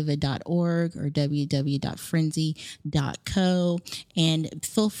 www.joyofit.org or www.frenzy.co. And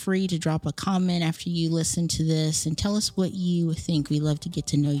feel free to drop a comment after you listen to this and tell us what you think. We love to get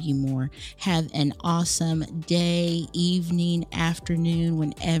to know you more. Have an awesome day, evening, afternoon,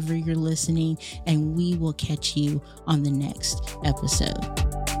 whenever you're listening, and we will catch you on the next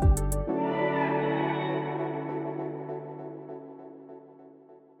episode.